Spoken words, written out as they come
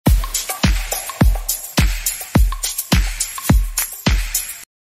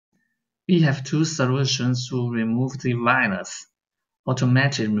We have two solutions to remove the virus: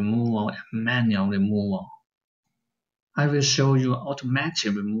 automatic removal and manual removal. I will show you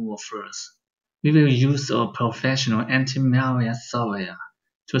automatic removal first. We will use a professional anti-malware software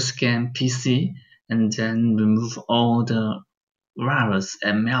to scan PC and then remove all the virus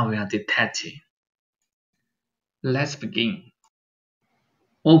and malware detected. Let's begin.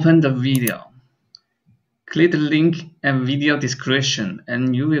 Open the video. Click the link and video description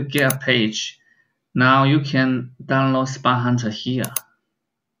and you will get a page. Now you can download Spy Hunter here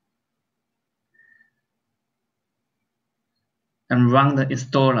and run the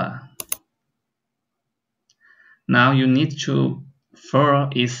installer. Now you need to follow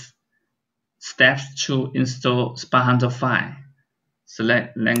its steps to install Spy Hunter file.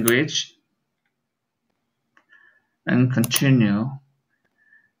 Select language and continue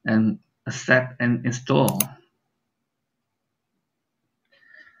and accept and install.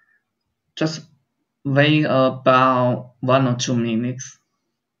 Just wait about 1 or 2 minutes.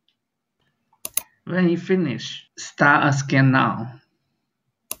 When you finish, start a scan now.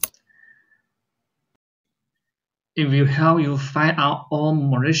 It will help you find out all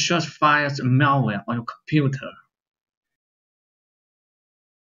malicious files and malware on your computer.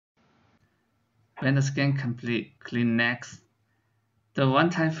 When the scan complete, click Next. The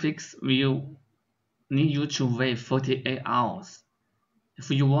one-time fix will need you to wait 48 hours. If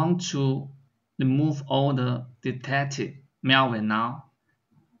you want to remove all the detected malware now,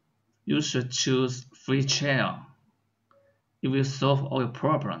 you should choose Free Trial. It will solve all your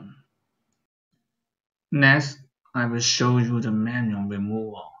problems. Next, I will show you the manual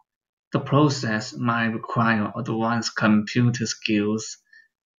removal. The process might require advanced computer skills.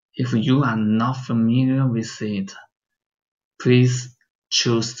 If you are not familiar with it, please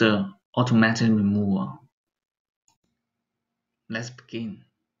choose the automatic removal. Let's begin.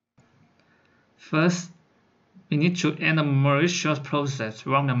 First, we need to end the malicious process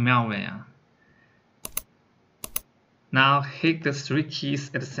from the malware. Now hit the 3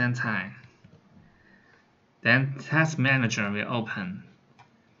 keys at the same time. Then Task Manager will open.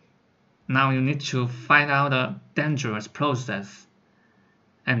 Now you need to find out the dangerous process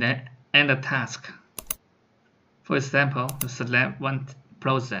and then end the task. For example, you select one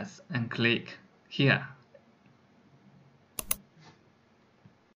process and click here.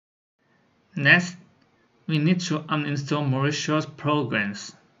 Next, we need to uninstall malicious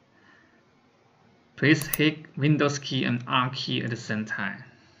programs. Please hit Windows key and R key at the same time.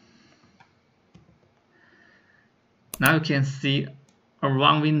 Now you can see a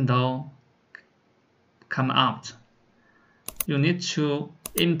wrong window come out. You need to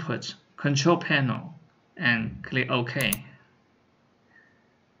input Control Panel and click OK.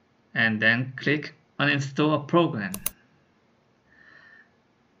 And then click Uninstall a program.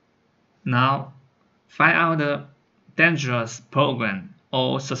 Now find out the dangerous program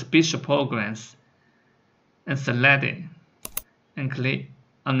or suspicious programs and select it and click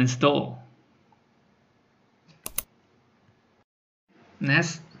Uninstall.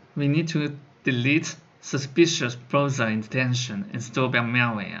 Next, we need to delete suspicious browser extension installed by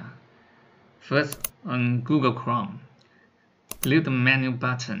malware. First, on Google Chrome, click the menu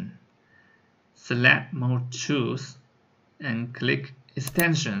button, select More Tools, and click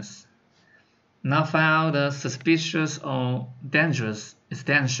Extensions. Now find out the suspicious or dangerous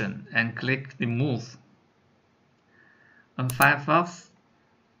extension and click Remove. On Firefox,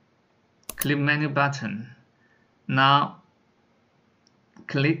 click Menu button. Now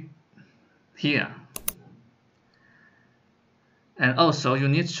click here. And also you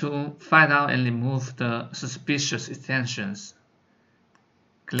need to find out and remove the suspicious extensions.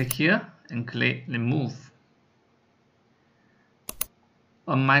 Click here and click Remove.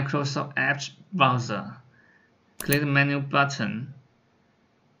 On Microsoft Edge browser, click the menu button.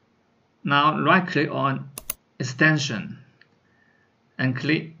 Now right click on Extension and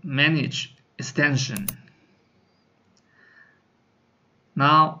click Manage Extension.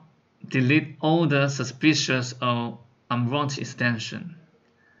 Now delete all the suspicious or unwanted extension.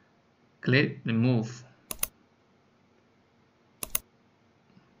 Click Remove.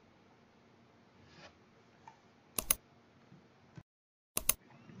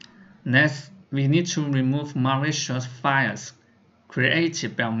 Next, we need to remove malicious files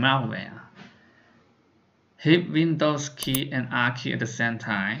created by malware. Hit Windows key and R key at the same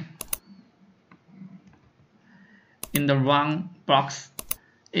time. In the wrong box,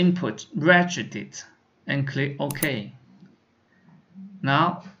 input Regedit and click OK.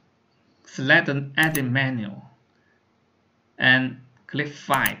 Now select the Edit menu and click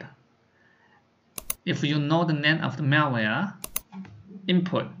Find. If you know the name of the malware,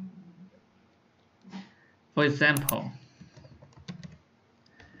 input for example,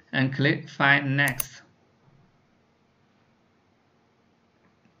 and click Find Next.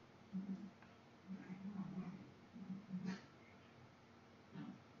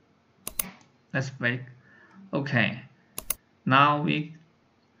 Let's wait. Okay, now we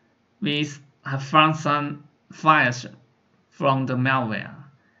have found some files from the malware.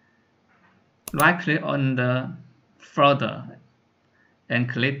 Right click on the folder and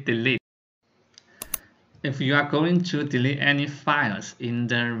click Delete. If you are going to delete any files in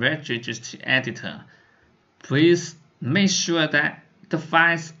the registry editor, please make sure that the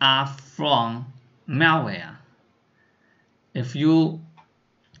files are from malware. If you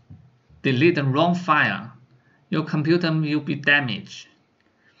delete the wrong file, your computer will be damaged.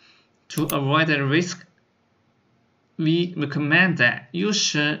 To avoid the risk, we recommend that you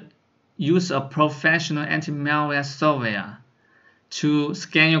should use a professional anti-malware software to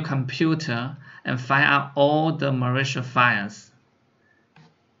scan your computer and find out all the malicious files.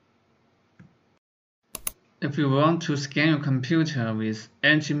 If you want to scan your computer with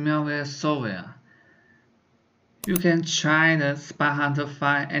anti-malware software, you can try the Spy Hunter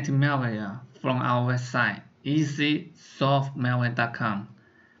 5 anti-malware from our website, easysolvemalware.com.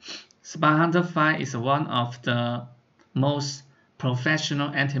 Spy Hunter 5 is one of the most professional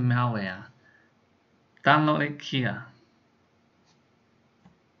anti-malware. Download it here.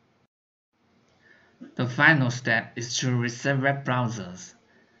 The final step is to reset web browsers.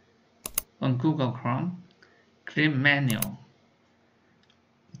 On Google Chrome, click Menu,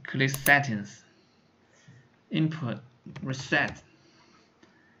 click Settings, Input, Reset.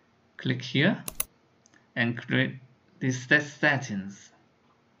 Click here and click Reset Settings.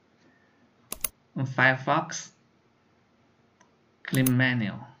 On Firefox, click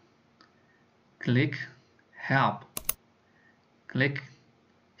Menu, click Help, click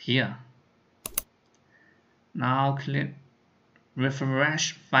here. Now click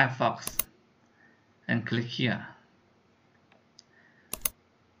Refresh Firefox and click here.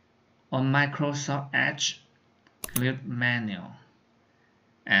 On Microsoft Edge, click Menu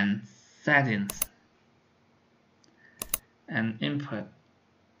and Settings and Input,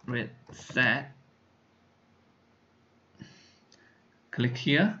 Reset. Click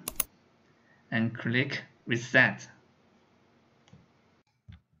here and click Reset.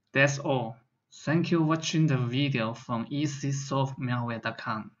 That's all. Thank you for watching the video from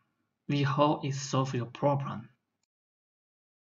easysolvemalware.com. We hope it solves your problem.